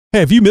Hey,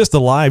 have you missed the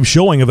live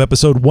showing of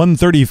episode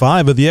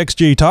 135 of the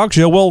XJ Talk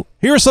Show? Well,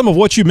 here are some of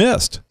what you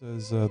missed.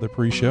 As the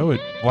pre-show, it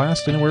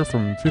lasts anywhere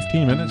from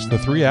 15 minutes to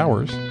 3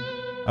 hours.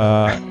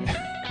 Well,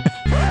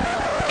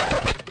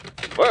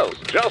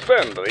 just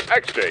in the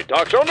XJ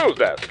Talk Show news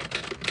desk.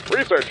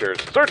 Researchers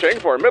searching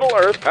for Middle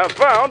Earth have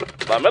found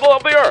the middle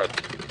of the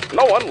Earth.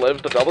 No one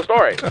lives to tell the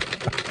story.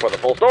 For the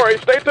full story,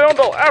 stay tuned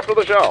till after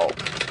the show.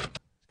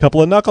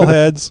 Couple of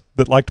knuckleheads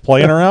that liked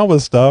playing around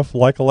with stuff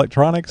like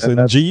electronics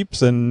and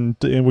Jeeps, and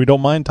we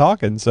don't mind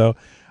talking. So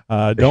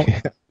don't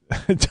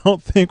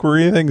think we're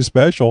anything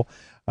special.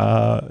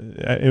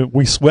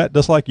 We sweat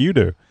just like you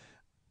do.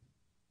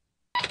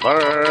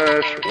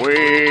 First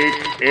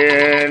week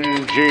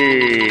in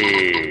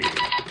G.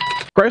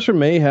 Chrysler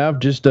may have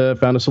just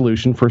found a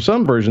solution for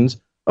some versions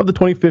of the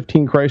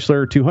 2015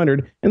 Chrysler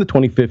 200 and the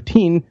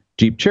 2015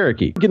 Jeep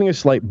Cherokee, getting a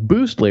slight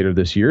boost later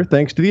this year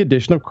thanks to the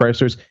addition of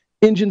Chrysler's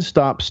engine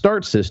stop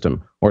start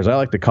system, or as I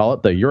like to call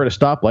it, the you're at a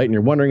stoplight and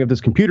you're wondering if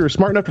this computer is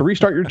smart enough to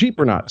restart your Jeep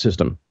or not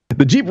system.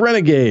 The Jeep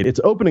Renegade,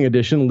 its opening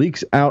edition,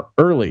 leaks out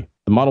early.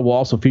 The model will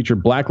also feature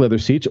black leather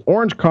seats,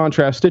 orange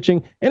contrast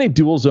stitching, and a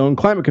dual zone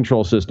climate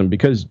control system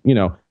because, you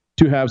know,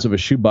 two halves of a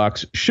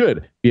shoebox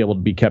should be able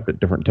to be kept at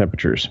different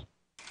temperatures.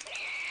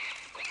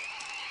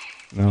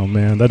 Oh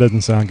man, that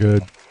doesn't sound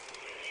good.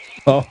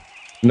 Oh,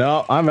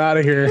 no, I'm out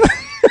of here.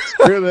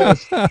 Screw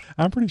this.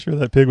 I'm pretty sure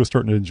that pig was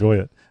starting to enjoy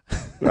it.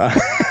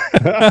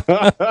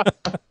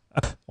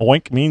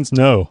 Oink means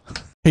no.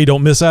 Hey,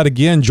 don't miss out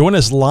again. Join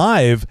us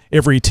live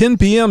every 10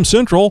 p.m.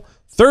 Central,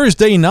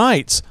 Thursday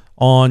nights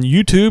on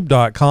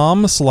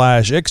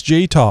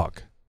youtube.com/xjtalk.